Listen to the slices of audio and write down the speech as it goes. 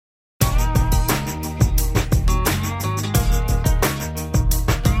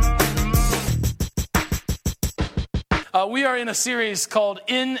We are in a series called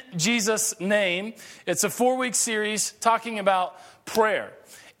In Jesus' Name. It's a 4-week series talking about prayer.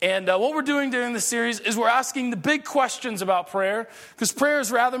 And what we're doing during this series is we're asking the big questions about prayer, because prayer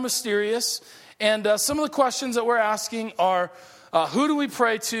is rather mysterious. And some of the questions that we're asking are, who do we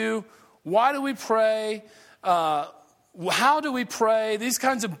pray to? Why do we pray? How do we pray? These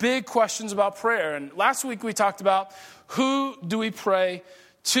kinds of big questions about prayer. And last week we talked about, who do we pray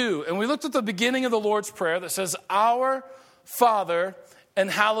to? And we looked at the beginning of the Lord's Prayer that says, Our Father, and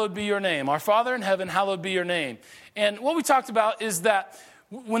hallowed be your name. Our Father in heaven, hallowed be your name. And what we talked about is that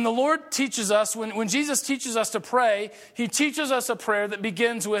when the Lord teaches us, when Jesus teaches us to pray, he teaches us a prayer that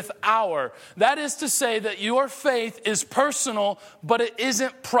begins with our. That is to say that your faith is personal, but it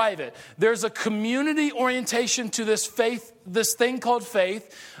isn't private. There's a community orientation to this faith, this thing called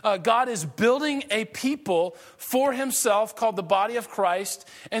faith. God is building a people for himself called the body of Christ.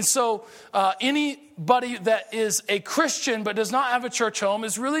 And so anybody that is a Christian but does not have a church home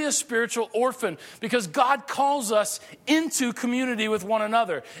is really a spiritual orphan, because God calls us into community with one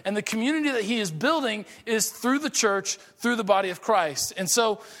another. And the community that he is building is through the church, through the body of Christ. And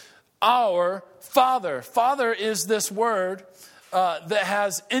so our Father. Father is this word that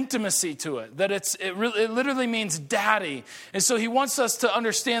has intimacy to it, that it literally means daddy. And so he wants us to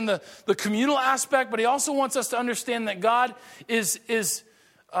understand the communal aspect, but he also wants us to understand that God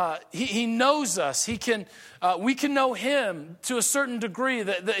he knows us. We can know him to a certain degree,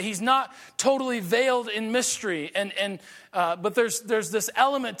 that he's not totally veiled in mystery. But there's this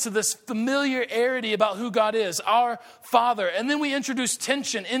element to this familiarity about who God is, our Father. And then we introduce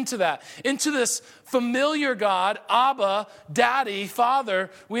tension into that. Into this familiar God, Abba, Daddy,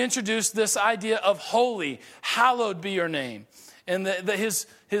 Father, we introduce this idea of holy. Hallowed be your name. And that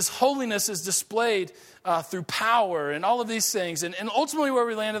his holiness is displayed through power and all of these things. And ultimately where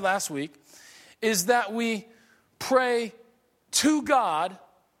we landed last week is that we pray to God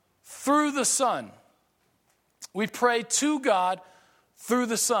through the Son. We pray to God through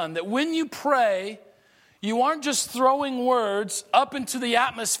the Son. That when you pray, you aren't just throwing words up into the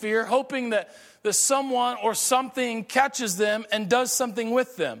atmosphere, hoping that someone or something catches them and does something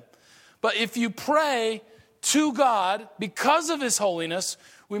with them. But if you pray to God because of his holiness,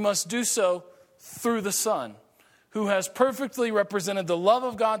 we must do so through the Son, who has perfectly represented the love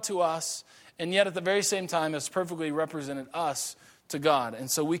of God to us, and yet at the very same time has perfectly represented us to God. And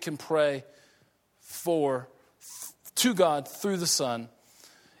so we can pray to God through the Son.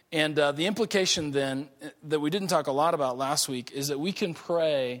 And the implication then that we didn't talk a lot about last week is that we can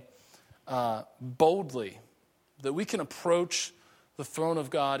pray boldly, that we can approach the throne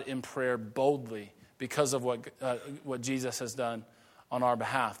of God in prayer boldly because of what Jesus has done on our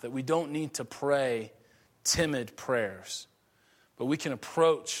behalf. That we don't need to pray timid prayers, but we can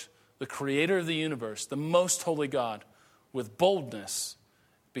approach the creator of the universe, the most holy God, with boldness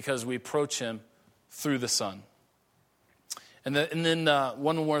because we approach him through the Son. And then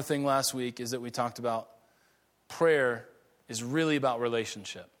one more thing last week is that we talked about prayer is really about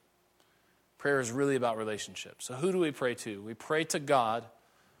relationship. Prayer is really about relationship. So who do we pray to? We pray to God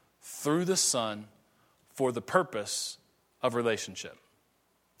through the Son for the purpose of relationship.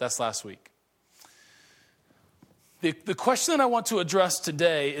 That's last week. The question that I want to address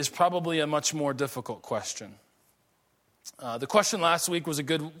today is probably a much more difficult question. The question last week was a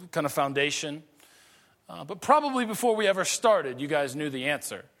good kind of foundation. But probably before we ever started, you guys knew the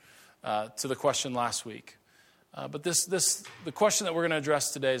answer to the question last week. But the question that we're going to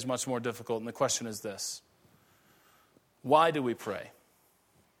address today is much more difficult. And the question is this: why do we pray?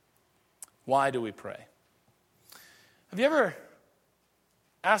 Why do we pray? Have you ever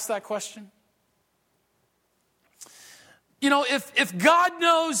asked that question? You know, if God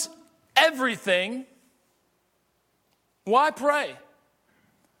knows everything, why pray?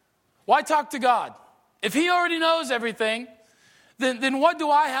 Why talk to God? If he already knows everything, then what do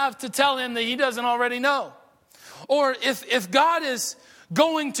I have to tell him that he doesn't already know? Or if God is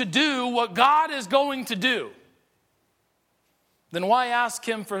going to do what God is going to do, then why ask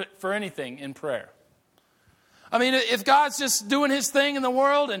him for anything in prayer? I mean, if God's just doing his thing in the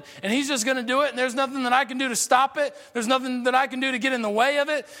world and he's just going to do it, and there's nothing that I can do to stop it, there's nothing that I can do to get in the way of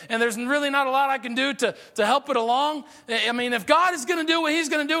it, and there's really not a lot I can do to help it along. I mean, if God is going to do what he's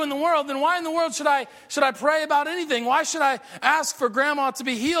going to do in the world, then why in the world should I pray about anything? Why should I ask for grandma to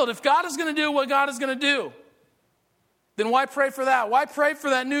be healed? If God is going to do what God is going to do, then why pray for that? Why pray for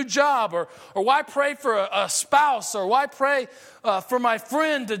that new job? Or why pray for a spouse? Or why pray for my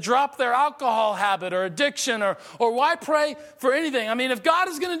friend to drop their alcohol habit or addiction? Or why pray for anything? I mean, if God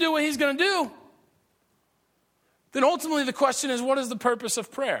is going to do what he's going to do, then ultimately the question is, what is the purpose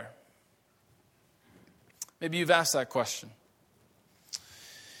of prayer? Maybe you've asked that question.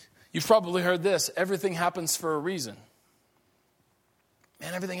 You've probably heard this: everything happens for a reason.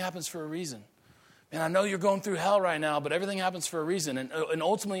 Man, everything happens for a reason. Man, I know you're going through hell right now, but everything happens for a reason. And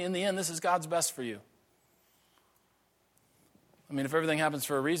ultimately, in the end, this is God's best for you. I mean, if everything happens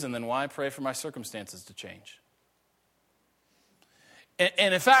for a reason, then why pray for my circumstances to change?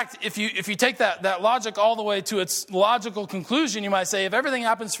 And in fact, if you take that logic all the way to its logical conclusion, you might say, if everything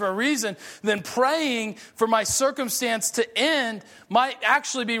happens for a reason, then praying for my circumstance to end might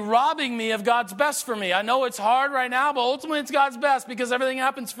actually be robbing me of God's best for me. I know it's hard right now, but ultimately it's God's best because everything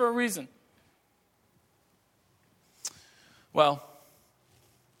happens for a reason. Well,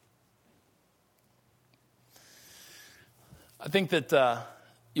 I think that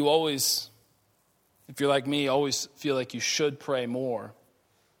you always, if you're like me, always feel like you should pray more.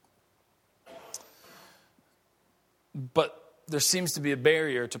 But there seems to be a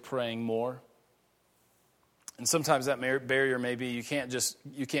barrier to praying more. And sometimes that barrier may be you can't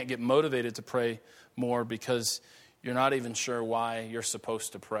get motivated to pray more because you're not even sure why you're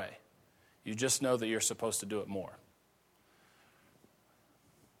supposed to pray. You just know that you're supposed to do it more.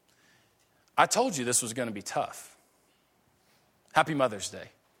 I told you this was going to be tough. Happy Mother's Day.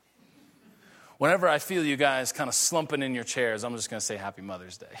 Whenever I feel you guys kind of slumping in your chairs, I'm just going to say Happy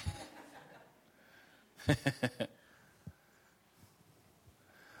Mother's Day.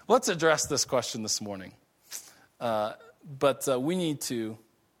 Let's address this question this morning. But we need to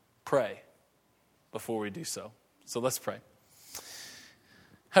pray before we do so. So let's pray.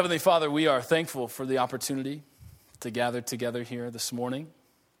 Heavenly Father, we are thankful for the opportunity to gather together here this morning.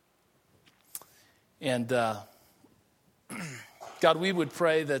 And God, we would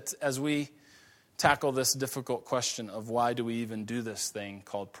pray that as we tackle this difficult question of why do we even do this thing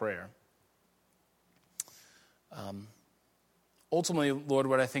called prayer, ultimately, Lord,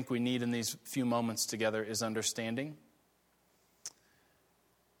 what I think we need in these few moments together is understanding.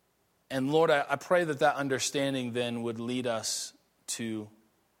 And Lord, I pray that that understanding then would lead us to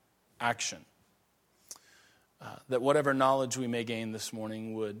action. That whatever knowledge we may gain this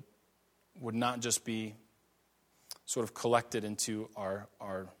morning would not just be sort of collected into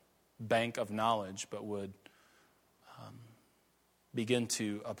our bank of knowledge, but would begin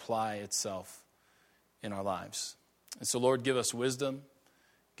to apply itself in our lives. And so, Lord, give us wisdom,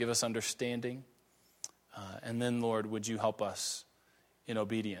 give us understanding, and then, Lord, would you help us in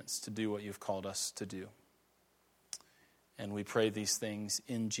obedience to do what you've called us to do. And we pray these things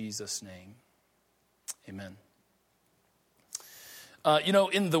in Jesus' name. Amen.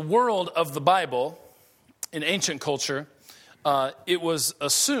 In the world of the Bible, in ancient culture, it was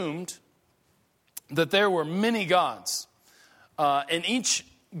assumed that there were many gods. And each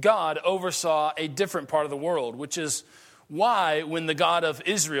God oversaw a different part of the world, which is why when the God of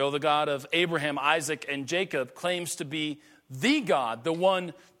Israel, the God of Abraham, Isaac, and Jacob, claims to be the God, the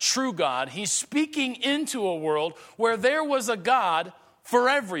one true God, he's speaking into a world where there was a God for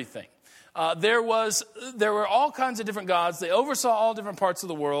everything. There were all kinds of different gods. They oversaw all different parts of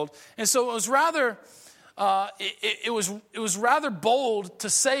the world. And so it was rather rather bold to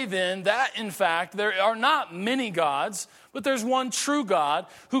say then that, in fact, there are not many gods, but there's one true God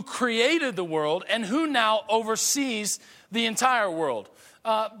who created the world and who now oversees the entire world.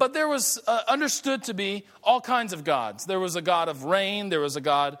 But there was understood to be all kinds of gods. There was a God of rain. There was a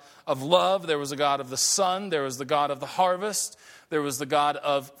God of love. There was a God of the sun. There was the God of the harvest. There was the God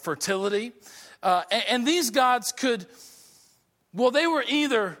of fertility. And these gods they were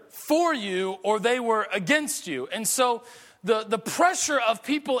either for you or they were against you. And so the pressure of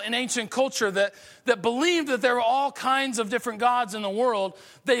people in ancient culture that believed that there were all kinds of different gods in the world,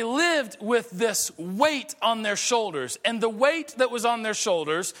 they lived with this weight on their shoulders. And the weight that was on their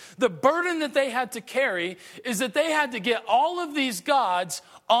shoulders, the burden that they had to carry, is that they had to get all of these gods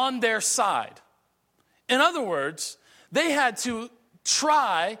on their side. In other words, they had to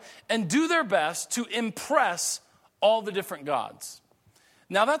try and do their best to impress all the different gods.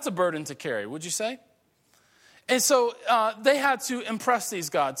 Now that's a burden to carry, would you say? And so they had to impress these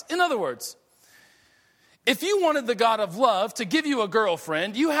gods. In other words, if you wanted the God of love to give you a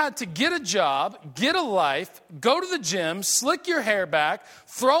girlfriend, you had to get a job, get a life, go to the gym, slick your hair back,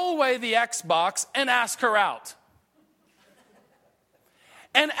 throw away the Xbox, and ask her out.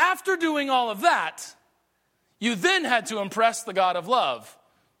 And after doing all of that, you then had to impress the God of love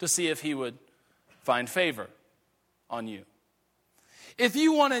to see if he would find favor on you. If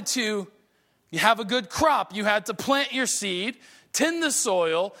you wanted to have a good crop, you had to plant your seed, tend the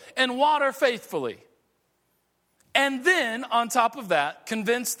soil, and water faithfully. And then, on top of that,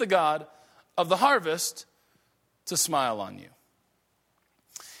 convince the God of the harvest to smile on you.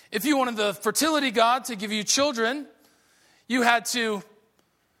 If you wanted the fertility god to give you children, you had to,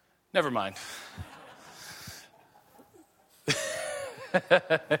 never mind.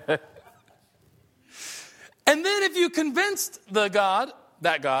 And then if you convinced that God,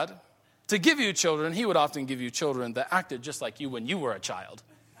 to give you children, he would often give you children that acted just like you when you were a child.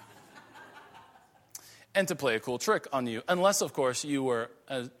 And to play a cool trick on you. Unless, of course, you were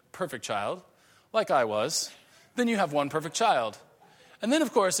a perfect child, like I was, then you have one perfect child. And then,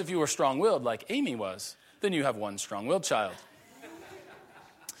 of course, if you were strong-willed, like Amy was, then you have one strong-willed child.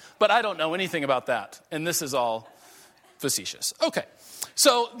 But I don't know anything about that, and this is all facetious. Okay,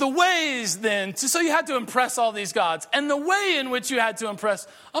 so the ways then, so you had to impress all these gods, and the way in which you had to impress,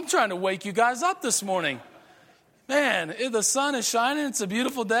 I'm trying to wake you guys up this morning. Man, the sun is shining, it's a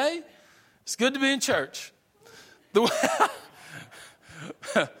beautiful day. It's good to be in church. The way,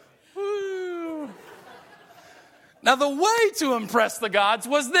 Now, the way to impress the gods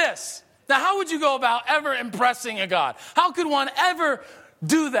was this. Now, how would you go about ever impressing a god? How could one ever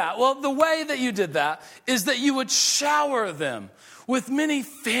do that? Well, the way that you did that is that you would shower them with many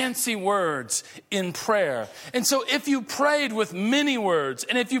fancy words in prayer. And so if you prayed with many words,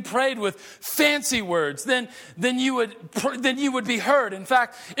 and if you prayed with fancy words, then you would be heard. In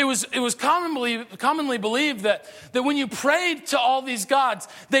fact, it was commonly believed that when you prayed to all these gods,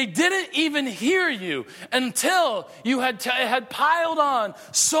 they didn't even hear you until you had piled on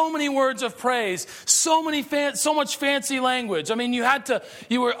so many words of praise, so much fancy language. I mean,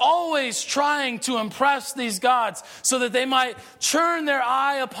 you were always trying to impress these gods so that they might turn their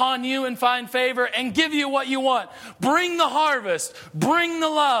eye upon you and find favor and give you what you want. Bring the harvest, bring the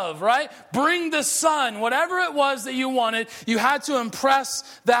love, right? Bring the sun, whatever it was that you wanted, you had to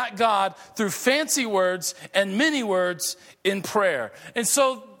impress that God through fancy words and many words in prayer. And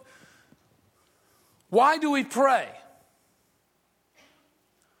so, why do we pray?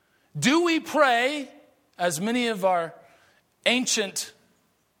 Do we pray, as many of our ancient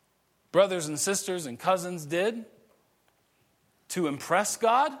brothers and sisters and cousins did, to impress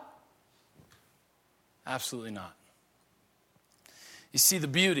God? Absolutely not. You see the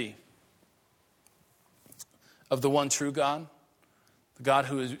beauty of the one true God, the God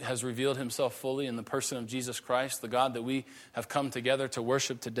who has revealed himself fully in the person of Jesus Christ, the God that we have come together to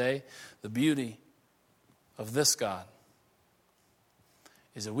worship today. The beauty of this God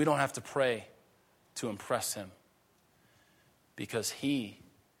is that we don't have to pray to impress him, because he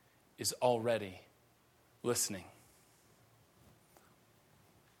is already listening.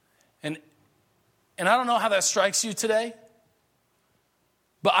 And I don't know how that strikes you today,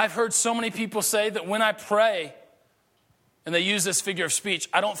 but I've heard so many people say that when I pray, and they use this figure of speech,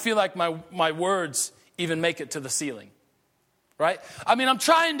 I don't feel like my words even make it to the ceiling. Right? I mean, I'm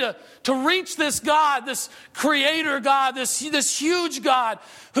trying to reach this God, this creator God, this huge God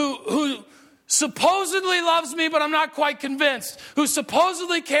who supposedly loves me, but I'm not quite convinced, who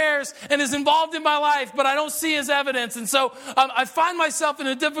supposedly cares and is involved in my life, but I don't see his evidence. And so I find myself in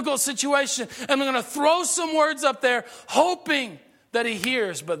a difficult situation, and I'm going to throw some words up there, hoping that he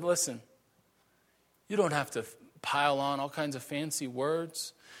hears. But listen, you don't have to pile on all kinds of fancy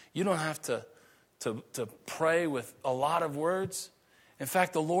words. You don't have to pray with a lot of words. In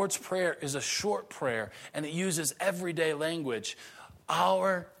fact, the Lord's Prayer is a short prayer, and it uses everyday language.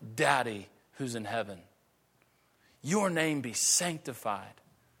 Our Daddy who's in heaven, your name be sanctified,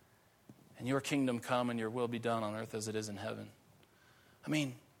 and your kingdom come, and your will be done on earth as it is in heaven. I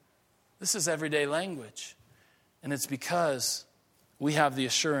mean, this is everyday language, and it's because we have the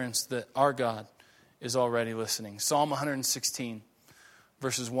assurance that our God is already listening. Psalm 116,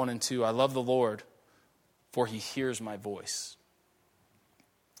 verses 1 and 2. I love the Lord, for he hears my voice.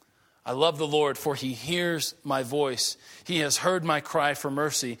 I love the Lord, for he hears my voice. He has heard my cry for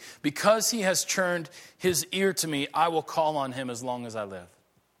mercy. Because he has turned his ear to me, I will call on him as long as I live.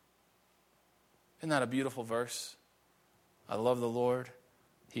 Isn't that a beautiful verse? I love the Lord.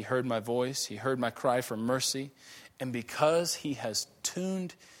 He heard my voice. He heard my cry for mercy. And because he has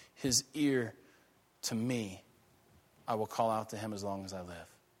tuned his ear to me, I will call out to him as long as I live.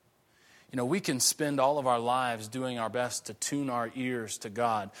 You know, we can spend all of our lives doing our best to tune our ears to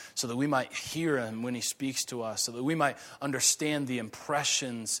God so that we might hear him when he speaks to us, so that we might understand the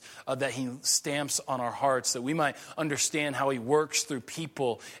impressions that he stamps on our hearts, that we might understand how he works through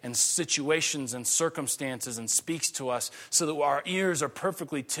people and situations and circumstances and speaks to us, so that our ears are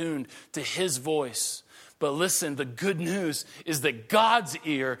perfectly tuned to his voice. But listen, the good news is that God's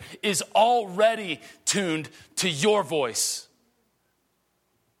ear is already tuned to your voice.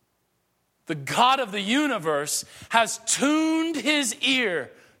 The God of the universe has tuned his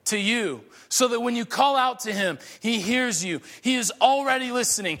ear to you, so that when you call out to him, he hears you. He is already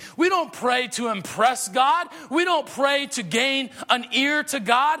listening. We don't pray to impress God. We don't pray to gain an ear to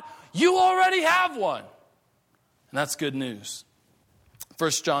God. You already have one. And that's good news.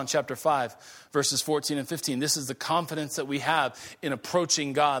 1 John chapter 5, verses 14 and 15. This is the confidence that we have in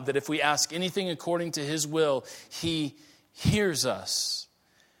approaching God, that if we ask anything according to his will, he hears us.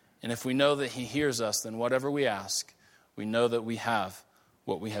 And if we know that he hears us, then whatever we ask, we know that we have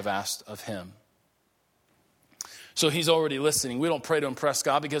what we have asked of him. So he's already listening. We don't pray to impress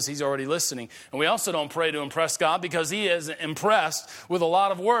God because he's already listening. And we also don't pray to impress God because he is impressed with a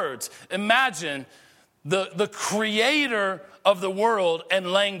lot of words. Imagine the creator of the world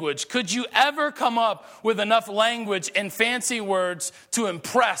and language. Could you ever come up with enough language and fancy words to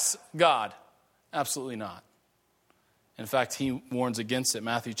impress God? Absolutely not. In fact, he warns against it.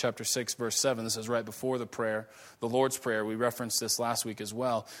 Matthew chapter 6, verse 7. This is right before the prayer, the Lord's Prayer. We referenced this last week as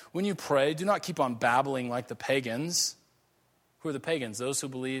well. When you pray, do not keep on babbling like the pagans. Who are the pagans? Those who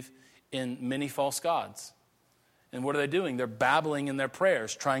believe in many false gods. And what are they doing? They're babbling in their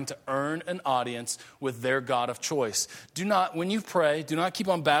prayers, trying to earn an audience with their God of choice. When you pray, do not keep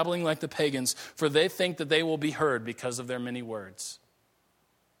on babbling like the pagans, for they think that they will be heard because of their many words.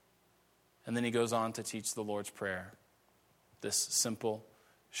 And then he goes on to teach the Lord's Prayer. This simple,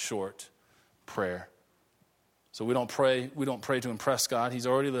 short prayer. So we don't pray to impress God. He's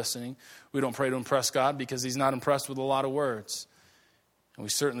already listening. We don't pray to impress God because he's not impressed with a lot of words. And we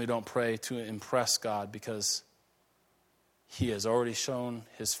certainly don't pray to impress God because he has already shown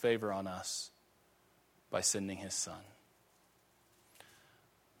his favor on us by sending his son.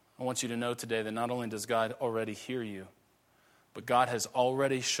 I want you to know today that not only does God already hear you, but God has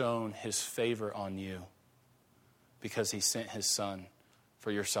already shown his favor on you because he sent his son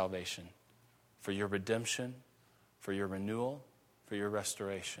for your salvation, for your redemption, for your renewal, for your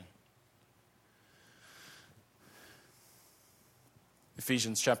restoration.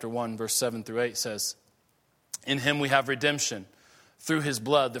 Ephesians chapter 1, verse 7 through 8 says, "In him we have redemption through his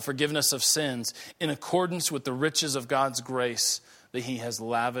blood, the forgiveness of sins, in accordance with the riches of God's grace that he has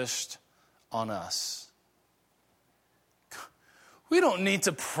lavished on us." We don't need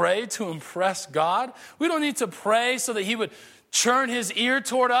to pray to impress God. We don't need to pray so that he would turn his ear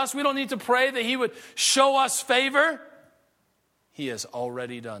toward us. We don't need to pray that he would show us favor. He has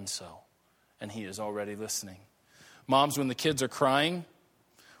already done so, and he is already listening. Moms, when the kids are crying,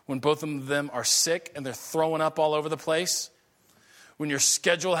 when both of them are sick and they're throwing up all over the place, when your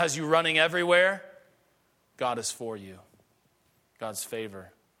schedule has you running everywhere, God is for you. God's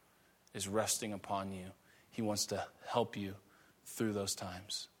favor is resting upon you. He wants to help you through those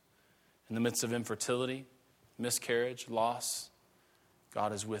times. In the midst of infertility, miscarriage, loss,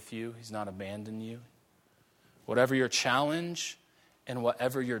 God is with you. He's not abandoned you. Whatever your challenge and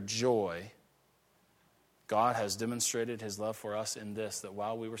whatever your joy, God has demonstrated his love for us in this, that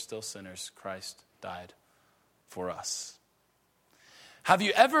while we were still sinners, Christ died for us. Have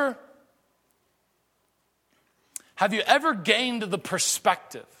you ever gained the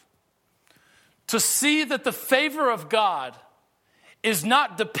perspective to see that the favor of God is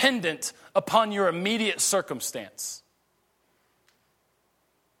not dependent upon your immediate circumstance?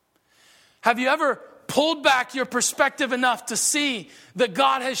 Have you ever pulled back your perspective enough to see that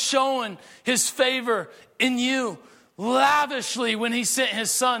God has shown his favor in you lavishly when he sent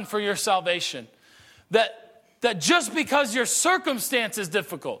his son for your salvation? That just because your circumstance is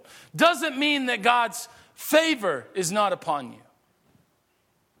difficult doesn't mean that God's favor is not upon you.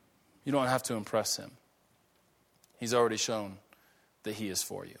 You don't have to impress him. He's already shown that he is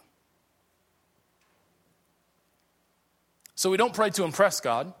for you. So we don't pray to impress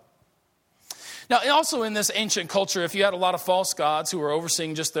God. Now, also in this ancient culture, if you had a lot of false gods who were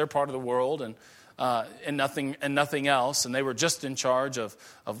overseeing just their part of the world and nothing else, and they were just in charge of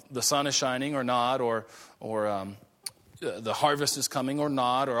the sun is shining or not, or the harvest is coming or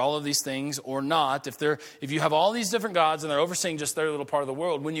not, or all of these things or not, if you have all these different gods and they're overseeing just their little part of the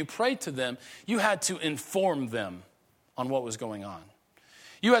world, when you prayed to them, you had to inform them on what was going on.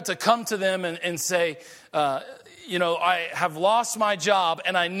 You had to come to them and say, I have lost my job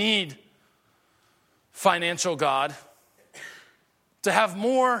and I need financial God to have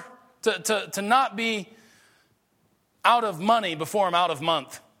more, to not be out of money before I'm out of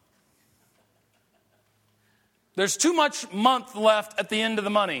month. There's too much month left at the end of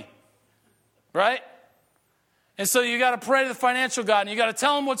the money, right? And so you got to pray to the financial God and you got to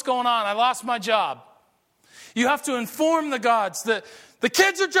tell him what's going on. I lost my job. You have to inform the gods that the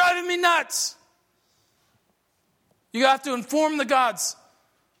kids are driving me nuts. You have to inform the gods,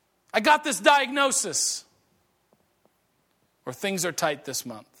 I got this diagnosis, or things are tight this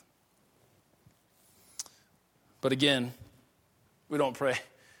month. But again, we don't pray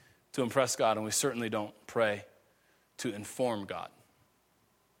to impress God, and we certainly don't pray to inform God.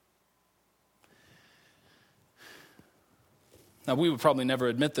 Now, we would probably never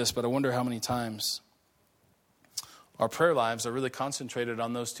admit this, but I wonder how many times our prayer lives are really concentrated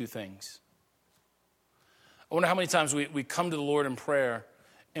on those two things. I wonder how many times we come to the Lord in prayer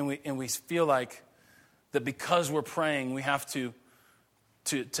and we feel like that because we're praying, we have to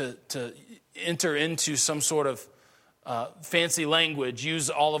enter into some sort of fancy language, use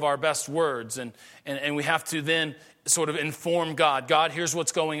all of our best words, and we have to then sort of inform God. God, here's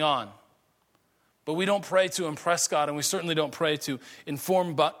what's going on. But we don't pray to impress God, and we certainly don't pray to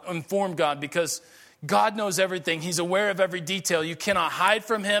inform God, because God knows everything. He's aware of every detail. You cannot hide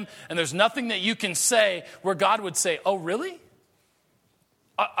from him, and there's nothing that you can say where God would say, oh, really?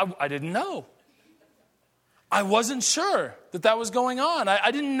 I didn't know. I wasn't sure that was going on.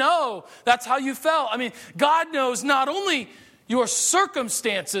 I didn't know that's how you felt. I mean, God knows not only your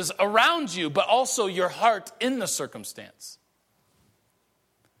circumstances around you, but also your heart in the circumstance.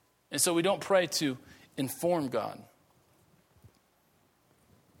 And so we don't pray to inform God.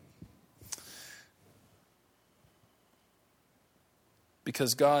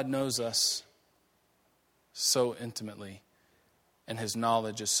 Because God knows us so intimately, and his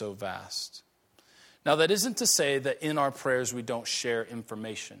knowledge is so vast. Now, that isn't to say that in our prayers we don't share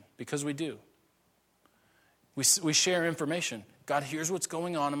information, because we do. We share information. God, here's what's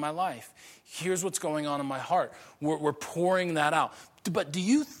going on in my life. Here's what's going on in my heart. We're pouring that out. But do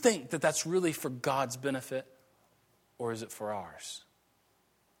you think that that's really for God's benefit, or is it for ours?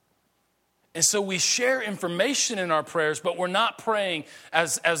 And so we share information in our prayers, but we're not praying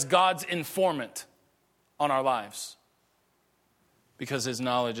as God's informant on our lives, because his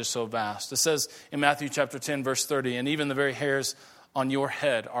knowledge is so vast. It says in Matthew chapter 10, verse 30, and even the very hairs on your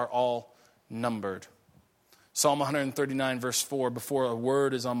head are all numbered. Psalm 139, verse 4, before a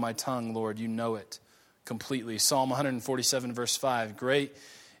word is on my tongue, Lord, you know it completely. Psalm 147, verse 5, great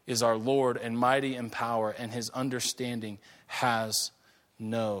is our Lord and mighty in power, and his understanding has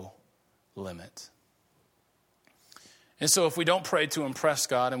no limit. And so if we don't pray to impress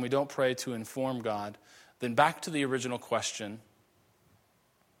God and we don't pray to inform God, then back to the original question,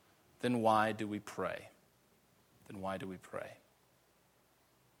 then why do we pray? Then why do we pray?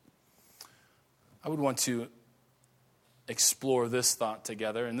 I would want to explore this thought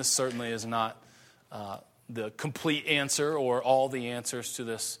together, and this certainly is not the complete answer or all the answers to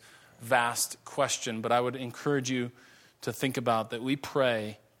this vast question, but I would encourage you to think about that we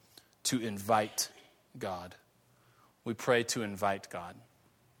pray to invite God. We pray to invite God.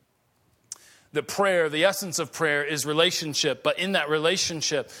 The prayer, the essence of prayer is relationship, but in that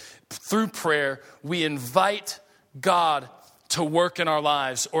relationship, through prayer, we invite God to work in our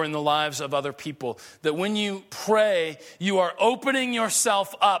lives or in the lives of other people. That when you pray, you are opening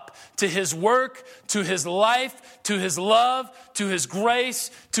yourself up to his work, to his life, to his love, to his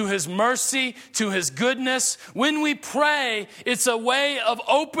grace, to his mercy, to his goodness. When we pray, it's a way of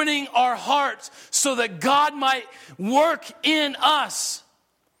opening our hearts so that God might work in us.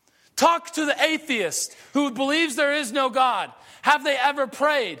 Talk to the atheist who believes there is no God. Have they ever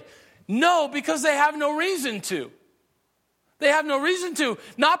prayed? No, because they have no reason to. They have no reason to.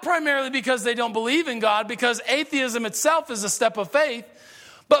 Not primarily because they don't believe in God, because atheism itself is a step of faith,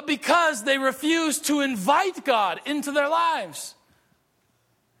 but because they refuse to invite God into their lives.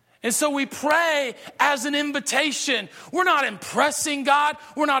 And so we pray as an invitation. We're not impressing God.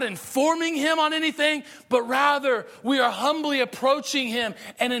 We're not informing him on anything, but rather we are humbly approaching him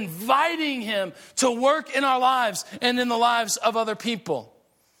and inviting him to work in our lives and in the lives of other people.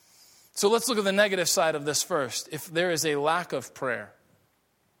 So let's look at the negative side of this first. If there is a lack of prayer,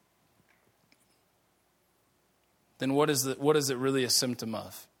 then what is it really a symptom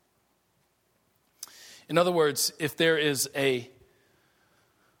of? In other words, let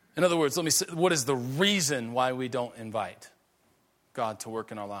me say, what is the reason why we don't invite God to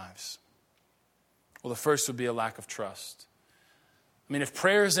work in our lives? Well, the first would be a lack of trust. I mean, if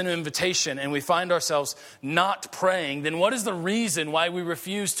prayer is an invitation and we find ourselves not praying, then what is the reason why we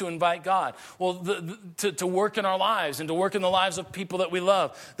refuse to invite God? Well, to work in our lives and to work in the lives of people that we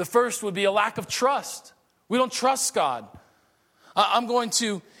love. The first would be a lack of trust. We don't trust God. I'm going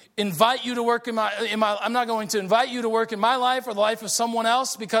to invite you to work I'm not going to invite you to work in my life or the life of someone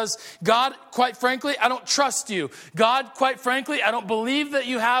else because God, quite frankly, I don't trust you. God, quite frankly, I don't believe that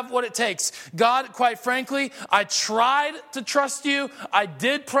you have what it takes. God, quite frankly, I tried to trust you. I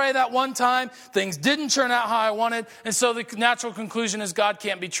did pray that one time. Things didn't turn out how I wanted. And so the natural conclusion is God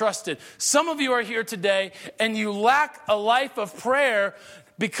can't be trusted. Some of you are here today and you lack a life of prayer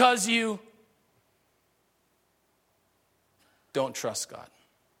because you don't trust God.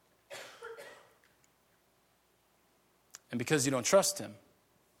 And because you don't trust him,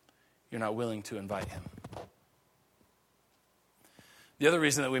 you're not willing to invite him. The other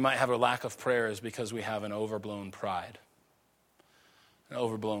reason that we might have a lack of prayer is because we have an overblown pride. An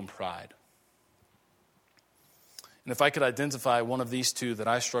overblown pride. And if I could identify one of these two that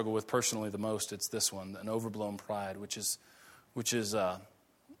I struggle with personally the most, it's this one, an overblown pride, which is a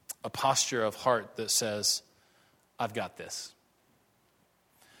posture of heart that says, I've got this.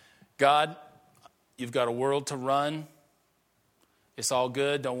 God, you've got a world to run. It's all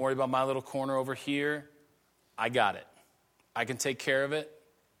good. Don't worry about my little corner over here. I got it. I can take care of it.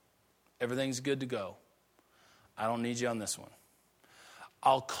 Everything's good to go. I don't need you on this one.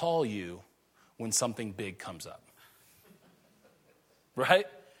 I'll call you when something big comes up. Right?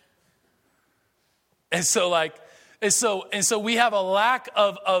 And so we have a lack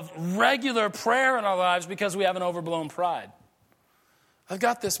of regular prayer in our lives because we have an overblown pride. I've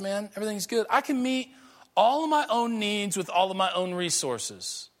got this, man. Everything's good. I can meet all of my own needs with all of my own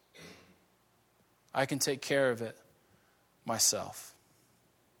resources. I can take care of it myself.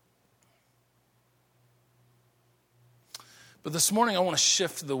 But this morning I want to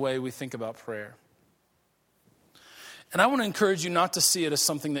shift the way we think about prayer. And I want to encourage you not to see it as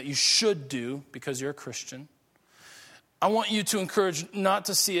something that you should do because you're a Christian. I want you to encourage not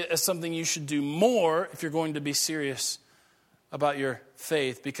to see it as something you should do more if you're going to be serious about your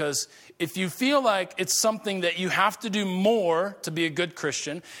faith. Because if you feel like it's something that you have to do more to be a good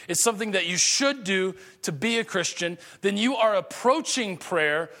Christian, it's something that you should do to be a Christian, then you are approaching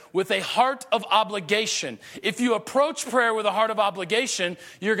prayer with a heart of obligation. If you approach prayer with a heart of obligation,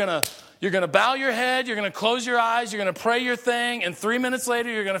 you're going to bow your head, you're going to close your eyes, you're going to pray your thing, and 3 minutes later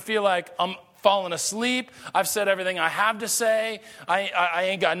you're going to feel like, I'm fallen asleep, I've said everything I have to say, I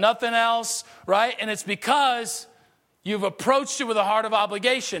ain't got nothing else, right? And it's because you've approached it with a heart of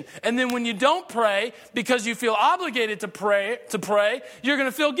obligation. And then when you don't pray because you feel obligated to pray, you're going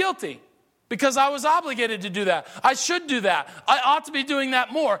to feel guilty. Because I was obligated to do that. I should do that. I ought to be doing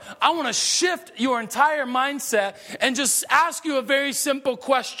that more. I want to shift your entire mindset and just ask you a very simple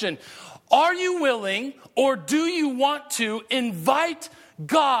question. Are you willing or do you want to invite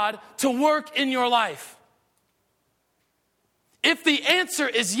God to work in your life? If the answer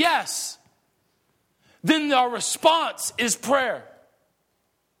is yes, then our response is prayer.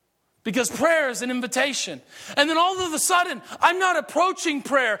 Because prayer is an invitation. And then all of a sudden, I'm not approaching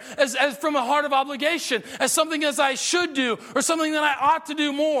prayer as from a heart of obligation, as something as I should do, or something that I ought to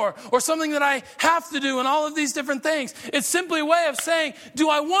do more, or something that I have to do, and all of these different things. It's simply a way of saying, do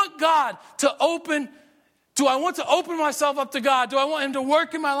I want to open myself up to God? Do I want him to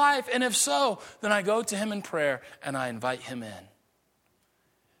work in my life? And if so, then I go to him in prayer and I invite him in.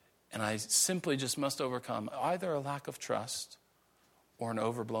 And I simply just must overcome either a lack of trust or an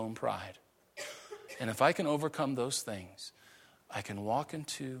overblown pride. And if I can overcome those things, I can walk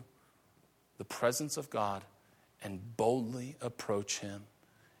into the presence of God and boldly approach him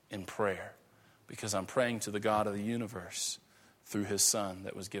in prayer, because I'm praying to the God of the universe through his Son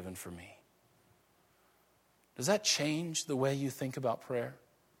that was given for me. Does that change the way you think about prayer?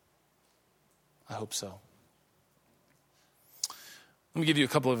 I hope so. Let me give you a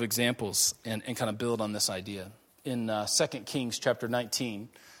couple of examples and kind of build on this idea. In 2 Kings chapter 19,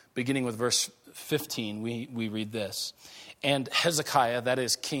 beginning with verse 15, we read this. And Hezekiah, that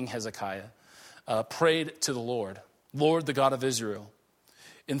is King Hezekiah, prayed to the Lord, the God of Israel,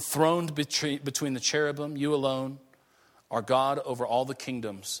 enthroned between the cherubim, you alone are God over all the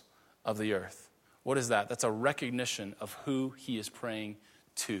kingdoms of the earth. What is that? That's a recognition of who he is praying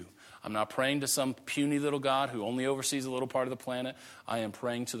to. I'm not praying to some puny little God who only oversees a little part of the planet. I am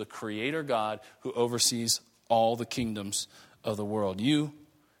praying to the Creator God who oversees all the kingdoms of the world. You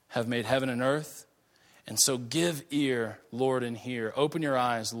have made heaven and earth, and so give ear, Lord, and hear. Open your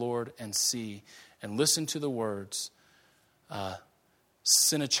eyes, Lord, and see, and listen to the words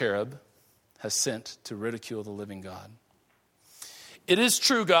Sennacherib has sent to ridicule the living God. It is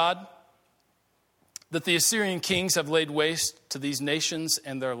true, God, that the Assyrian kings have laid waste to these nations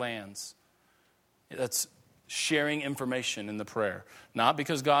and their lands. That's sharing information in the prayer. Not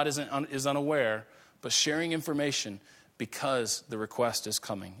because God is unaware, but sharing information because the request is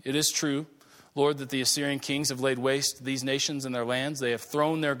coming. It is true, Lord, that the Assyrian kings have laid waste these nations and their lands. They have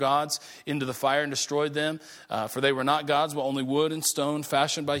thrown their gods into the fire and destroyed them, for they were not gods, but only wood and stone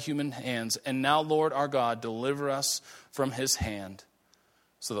fashioned by human hands. And now, Lord our God, deliver us from his hand,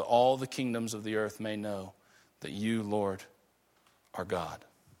 so that all the kingdoms of the earth may know that you, Lord, are God.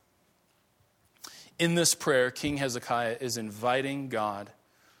 In this prayer, King Hezekiah is inviting God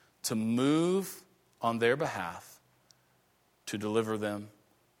to move on their behalf to deliver them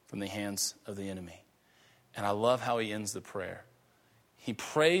from the hands of the enemy. And I love how he ends the prayer. He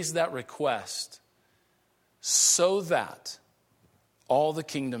prays that request so that all the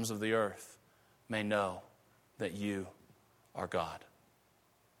kingdoms of the earth may know that you are God.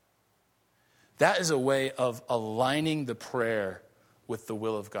 That is a way of aligning the prayer with the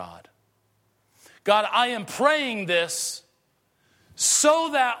will of God. God, I am praying this so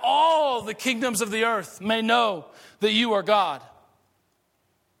that all the kingdoms of the earth may know that you are God.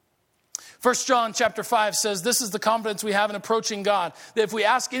 1 John chapter 5 says, this is the confidence we have in approaching God, that if we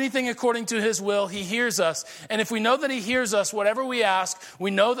ask anything according to his will, he hears us. And if we know that he hears us, whatever we ask, we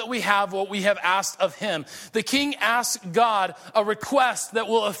know that we have what we have asked of him. The king asks God a request that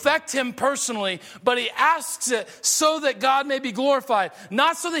will affect him personally, but he asks it so that God may be glorified.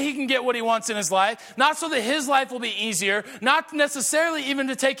 Not so that he can get what he wants in his life, not so that his life will be easier, not necessarily even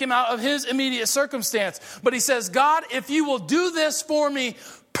to take him out of his immediate circumstance. But he says, God, if you will do this for me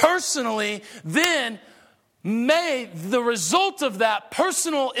personally, then may the result of that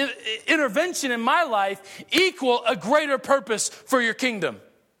personal intervention in my life equal a greater purpose for your kingdom.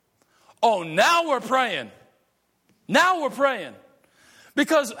 Oh, now we're praying. Now we're praying.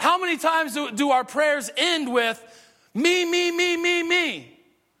 Because how many times do our prayers end with me, me, me, me, me?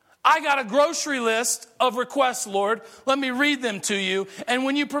 I got a grocery list of requests, Lord. Let me read them to you. And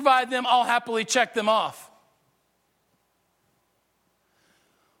when you provide them, I'll happily check them off.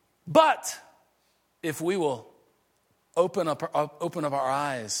 But if we will open up our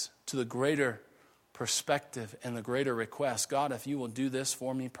eyes to the greater perspective and the greater request, God, if you will do this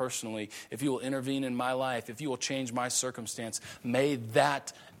for me personally, if you will intervene in my life, if you will change my circumstance, may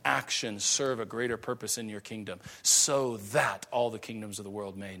that action serve a greater purpose in your kingdom so that all the kingdoms of the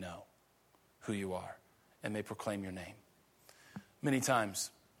world may know who you are and may proclaim your name. Many times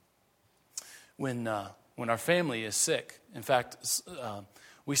when our family is sick, in fact,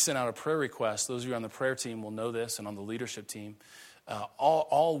 we sent out a prayer request. Those of you on the prayer team will know this, and on the leadership team.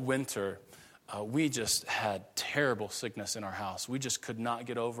 All winter, we just had terrible sickness in our house. We just could not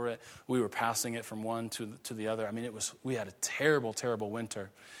get over it. We were passing it from one to the other. I mean, we had a terrible, terrible winter.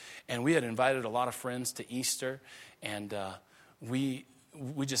 And we had invited a lot of friends to Easter, and we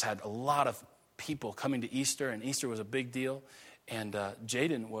just had a lot of people coming to Easter, and Easter was a big deal. And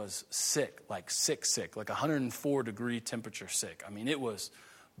Jaden was sick, like 104-degree temperature sick. I mean, it was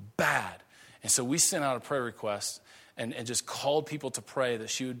bad. And so we sent out a prayer request and just called people to pray that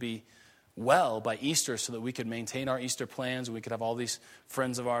she would be well by Easter so that we could maintain our Easter plans. We could have all these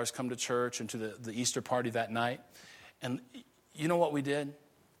friends of ours come to church and to the Easter party that night. And you know what we did?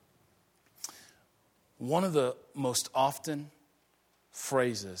 One of the most often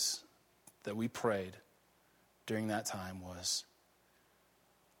phrases that we prayed during that time was,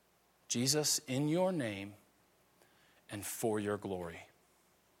 Jesus, in your name and for your glory.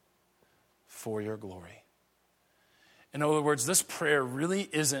 For your glory. In other words, this prayer really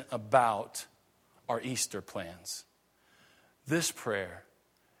isn't about our Easter plans. This prayer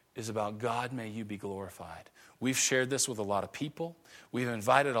is about God, may you be glorified. We've shared this with a lot of people. We've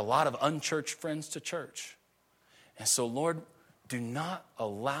invited a lot of unchurched friends to church. And so, Lord, do not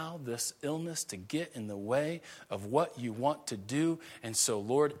allow this illness to get in the way of what you want to do. And so,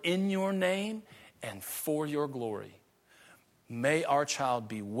 Lord, in your name and for your glory, may our child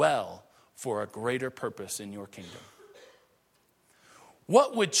be well for a greater purpose in your kingdom.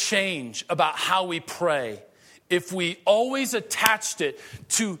 What would change about how we pray if we always attached it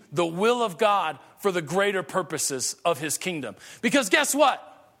to the will of God for the greater purposes of his kingdom? Because guess what?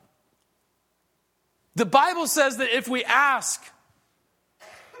 The Bible says that if we ask,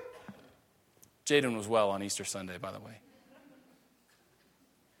 Jaden was well on Easter Sunday, by the way.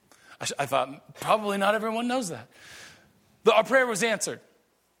 I thought probably not everyone knows that. Our prayer was answered.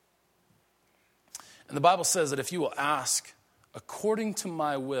 And the Bible says that if you will ask according to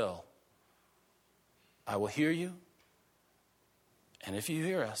my will, I will hear you. And if you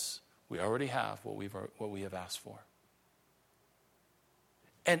hear us, we already have what we have asked for.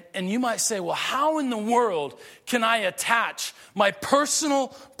 And you might say, well, how in the world can I attach my personal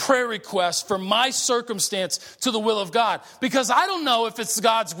prayer request for my circumstance to the will of God? Because I don't know if it's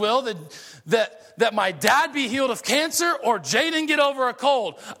God's will that my dad be healed of cancer or Jaden get over a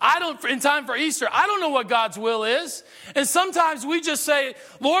cold. In time for Easter, I don't know what God's will is. And sometimes we just say,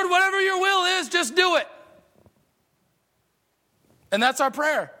 Lord, whatever your will is, just do it. And that's our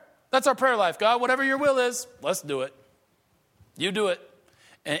prayer. That's our prayer life. God, whatever your will is, let's do it. You do it.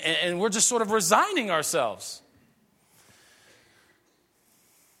 And we're just sort of resigning ourselves.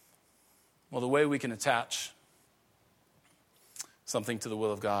 Well, the way we can attach something to the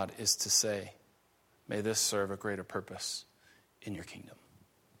will of God is to say, may this serve a greater purpose in your kingdom.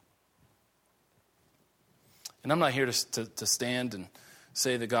 And I'm not here to stand and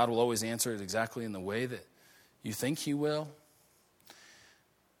say that God will always answer it exactly in the way that you think he will.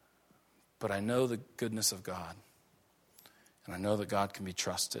 But I know the goodness of God. And I know that God can be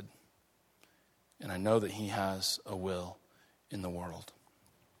trusted. And I know that he has a will in the world.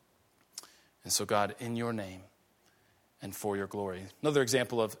 And so God, in your name and for your glory. Another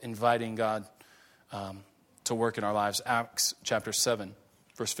example of inviting God to work in our lives, Acts chapter 7,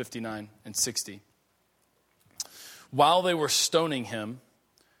 verse 59 and 60. While they were stoning him,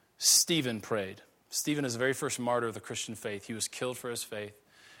 Stephen prayed. Stephen is the very first martyr of the Christian faith. He was killed for his faith.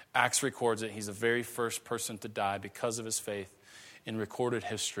 Acts records it. He's the very first person to die because of his faith in recorded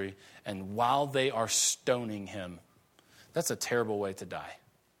history. And while they are stoning him, that's a terrible way to die.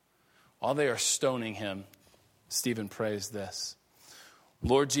 While they are stoning him, Stephen prays this: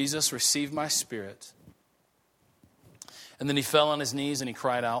 Lord Jesus, receive my spirit. And then he fell on his knees and he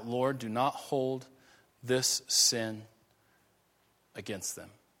cried out, Lord, do not hold this sin against them.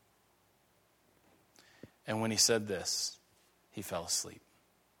 And when he said this, he fell asleep.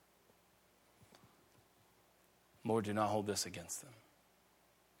 Lord, do not hold this against them.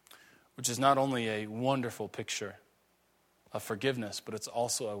 Which is not only a wonderful picture of forgiveness, but it's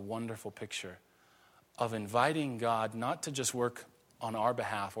also a wonderful picture of inviting God not to just work on our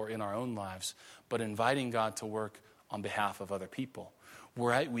behalf or in our own lives, but inviting God to work on behalf of other people.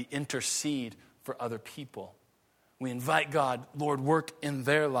 Right? We intercede for other people. We invite God, Lord, work in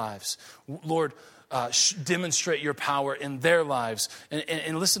their lives. Lord, demonstrate your power in their lives.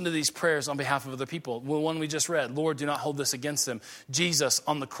 And listen to these prayers on behalf of other people. The one we just read, Lord, do not hold this against them. Jesus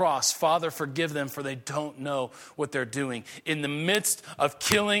on the cross, Father, forgive them, for they don't know what they're doing. In the midst of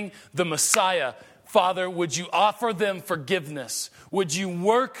killing the Messiah, Father, would you offer them forgiveness? Would you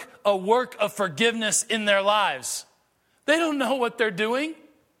work a work of forgiveness in their lives? They don't know what they're doing.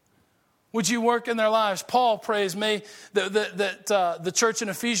 Would you work in their lives? Paul prays, may the church in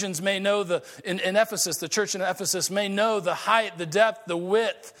Ephesians may know in Ephesus, the church in Ephesus may know the height, the depth, the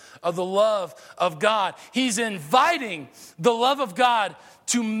width of the love of God. He's inviting the love of God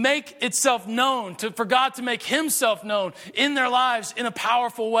to make itself known, for God to make himself known in their lives in a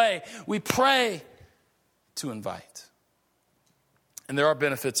powerful way. We pray to invite. And there are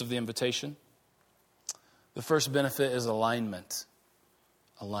benefits of the invitation. The first benefit is alignment.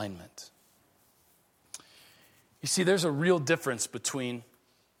 Alignment. You see, there's a real difference between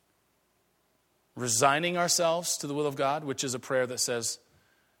resigning ourselves to the will of God, which is a prayer that says,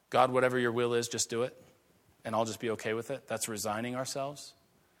 God, whatever your will is, just do it, and I'll just be okay with it. That's resigning ourselves.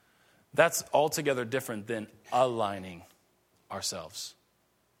 That's altogether different than aligning ourselves.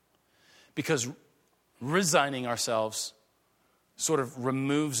 Because resigning ourselves sort of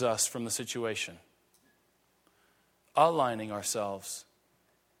removes us from the situation. Aligning ourselves,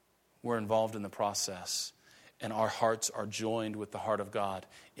 we're involved in the process, and our hearts are joined with the heart of God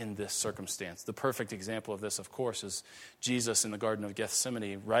in this circumstance. The perfect example of this, of course, is Jesus in the Garden of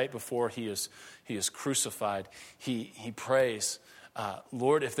Gethsemane. Right before he is crucified, he prays,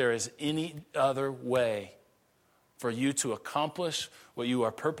 Lord, if there is any other way for you to accomplish what you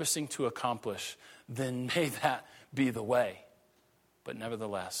are purposing to accomplish, then may that be the way. But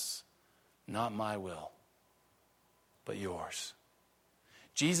nevertheless, not my will, but yours.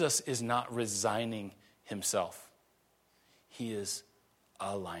 Jesus is not resigning himself. He is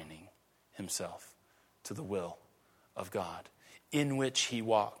aligning himself to the will of God, in which he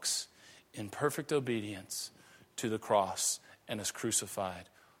walks in perfect obedience to the cross and is crucified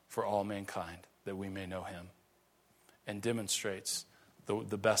for all mankind, that we may know him, and demonstrates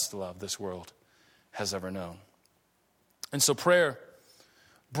the best love this world has ever known. And so prayer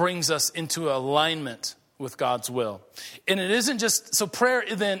brings us into alignment with God's will. And it isn't just, so prayer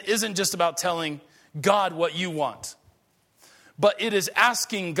then isn't just about telling God what you want, but it is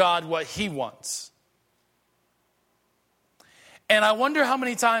asking God what he wants. And I wonder how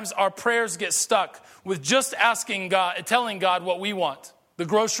many times our prayers get stuck with just asking God, telling God what we want. The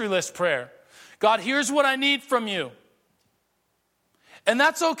grocery list prayer. God, here's what I need from you. And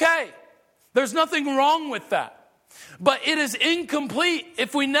that's okay. There's nothing wrong with that. But it is incomplete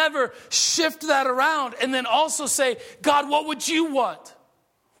if we never shift that around and then also say, God, what would you want?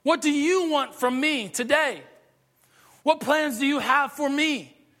 What do you want from me today? What plans do you have for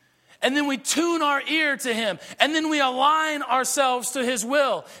me? And then we tune our ear to him. And then we align ourselves to his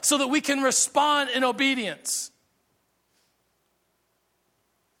will so that we can respond in obedience.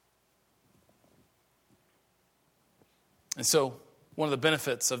 And so one of the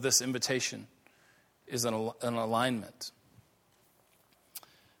benefits of this invitation is an alignment.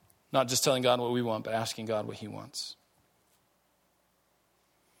 Not just telling God what we want, but asking God what he wants.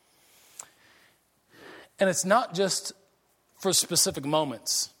 And it's not just for specific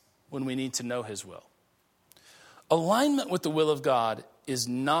moments when we need to know his will. Alignment with the will of God is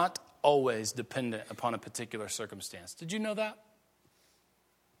not always dependent upon a particular circumstance. Did you know that?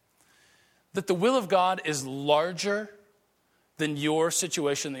 That the will of God is larger than your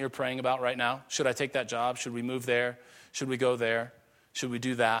situation that you're praying about right now. Should I take that job? Should we move there? Should we go there? Should we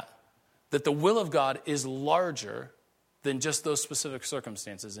do that? That the will of God is larger than just those specific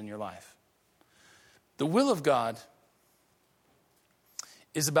circumstances in your life. The will of God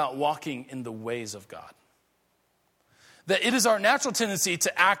is about walking in the ways of God. That it is our natural tendency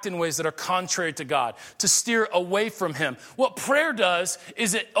to act in ways that are contrary to God, to steer away from him. What prayer does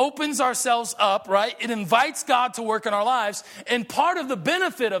is it opens ourselves up, right? It invites God to work in our lives. And part of the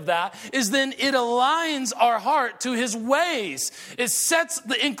benefit of that is then it aligns our heart to his ways. It sets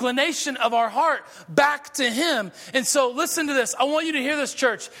the inclination of our heart back to him. And so listen to this. I want you to hear this,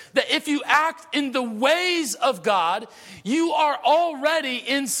 church, that if you act in the ways of God, you are already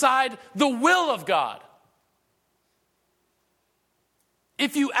inside the will of God.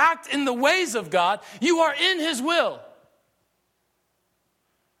 If you act in the ways of God, you are in his will.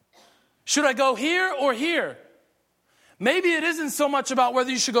 Should I go here or here? Maybe it isn't so much about whether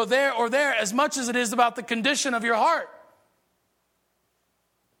you should go there or there as much as it is about the condition of your heart.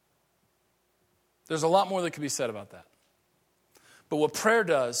 There's a lot more that could be said about that. But what prayer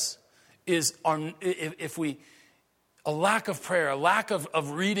does is, a lack of prayer, a lack of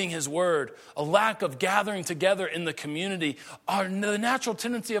reading his word, a lack of gathering together in the community, the natural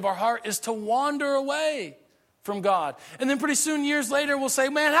tendency of our heart is to wander away from God. And then pretty soon, years later, we'll say,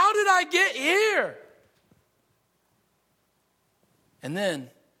 man, how did I get here? And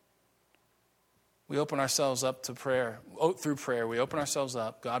then we open ourselves up to prayer. Through prayer, we open ourselves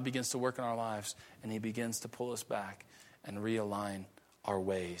up. God begins to work in our lives, and he begins to pull us back and realign our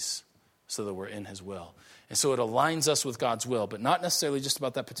ways so that we're in his will. And so it aligns us with God's will, but not necessarily just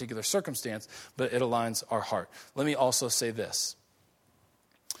about that particular circumstance, but it aligns our heart. Let me also say this.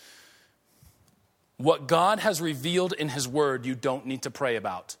 What God has revealed in his word, you don't need to pray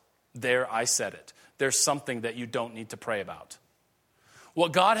about. There, I said it. There's something that you don't need to pray about.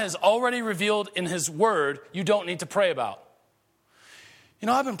 What God has already revealed in his word, you don't need to pray about. You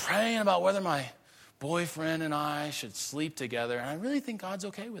know, I've been praying about whether my boyfriend and I should sleep together, and I really think God's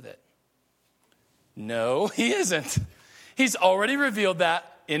okay with it. No, he isn't. He's already revealed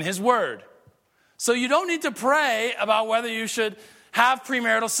that in his word. So you don't need to pray about whether you should have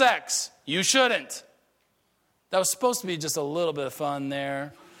premarital sex. You shouldn't. That was supposed to be just a little bit of fun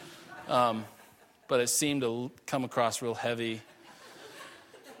there. But it seemed to come across real heavy.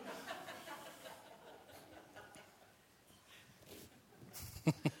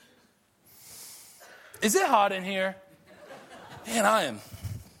 Is it hot in here? Man,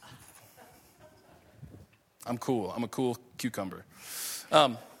 I'm cool. I'm a cool cucumber.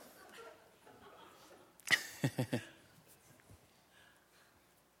 You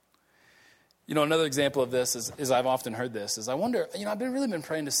know, another example of this is I've often heard this, is I wonder, I've really been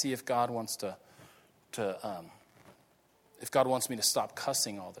praying to see if God wants if God wants me to stop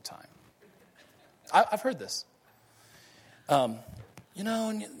cussing all the time. I've heard this. I'm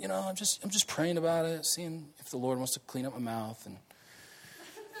just praying about it, seeing if the Lord wants to clean up my mouth.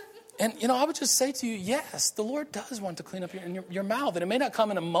 And I would just say to you, yes, the Lord does want to clean up your mouth. And it may not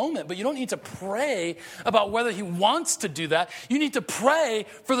come in a moment, but you don't need to pray about whether he wants to do that. You need to pray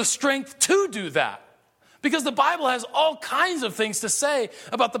for the strength to do that. Because the Bible has all kinds of things to say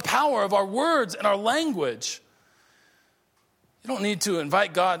about the power of our words and our language. You don't need to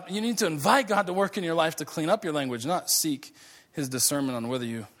invite God. You need to invite God to work in your life to clean up your language, not seek his discernment on whether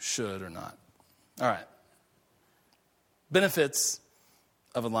you should or not. All right. Benefits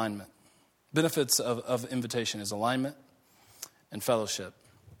of alignment. Benefits of invitation is alignment and fellowship.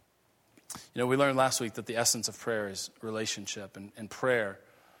 We learned last week that the essence of prayer is relationship, and prayer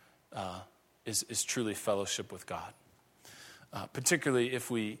is truly fellowship with God. Particularly if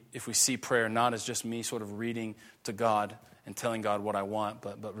we see prayer not as just me sort of reading to God and telling God what I want,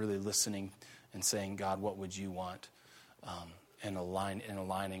 but really listening and saying, God, what would you want? And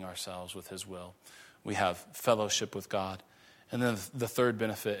aligning ourselves with his will. We have fellowship with God. And then the third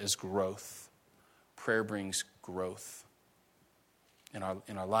benefit is growth. Prayer brings growth in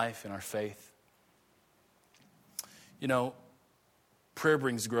our life, in our faith. Prayer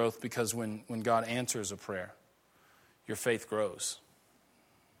brings growth because when God answers a prayer, your faith grows.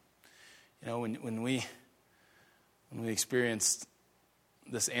 When we experienced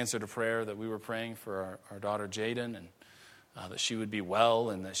this answer to prayer that we were praying for our daughter Jaden, and that she would be well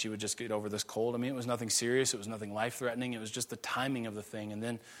and that she would just get over this cold. It was nothing serious. It was nothing life-threatening. It was just the timing of the thing. And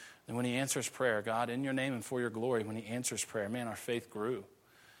then And when he answers prayer, God, in your name and for your glory, when he answers prayer, man, our faith grew.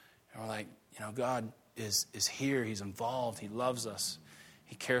 And we're like, God is here. He's involved. He loves us.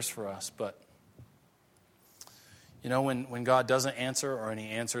 He cares for us. But, when God doesn't answer, or when he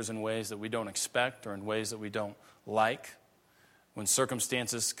answers in ways that we don't expect or in ways that we don't like, when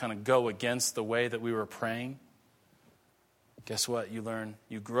circumstances kind of go against the way that we were praying, guess what?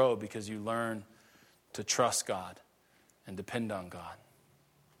 You grow because you learn to trust God and depend on God.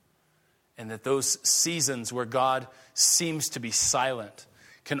 And that those seasons where God seems to be silent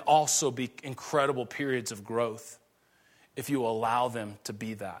can also be incredible periods of growth if you allow them to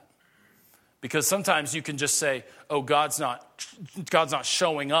be that. Because sometimes you can just say, oh, God's not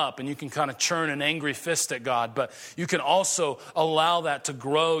showing up, and you can kind of churn an angry fist at God. But you can also allow that to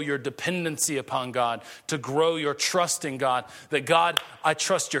grow your dependency upon God, to grow your trust in God. That God, I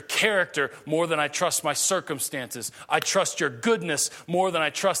trust your character more than I trust my circumstances. I trust your goodness more than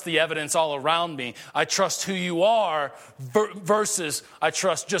I trust the evidence all around me. I trust who you are versus I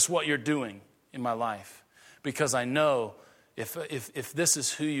trust just what you're doing in my life. Because I know if this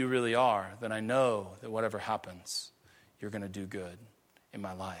is who you really are, then I know that whatever happens, you're going to do good in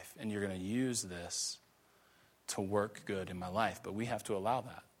my life. And you're going to use this to work good in my life. But we have to allow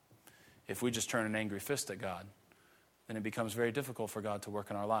that. If we just turn an angry fist at God, then it becomes very difficult for God to work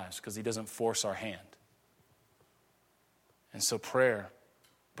in our lives because he doesn't force our hand. And so prayer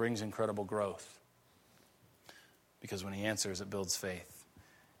brings incredible growth because when he answers, it builds faith.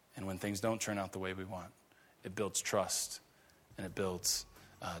 And when things don't turn out the way we want, it builds trust. And it builds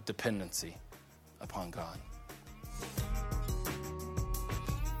dependency upon God.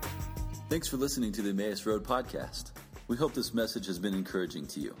 Thanks for listening to the Emmaus Road podcast. We hope this message has been encouraging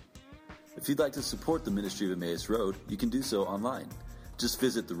to you. If you'd like to support the ministry of Emmaus Road, you can do so online. Just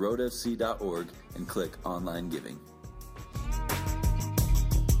visit theroadfc.org and click Online Giving.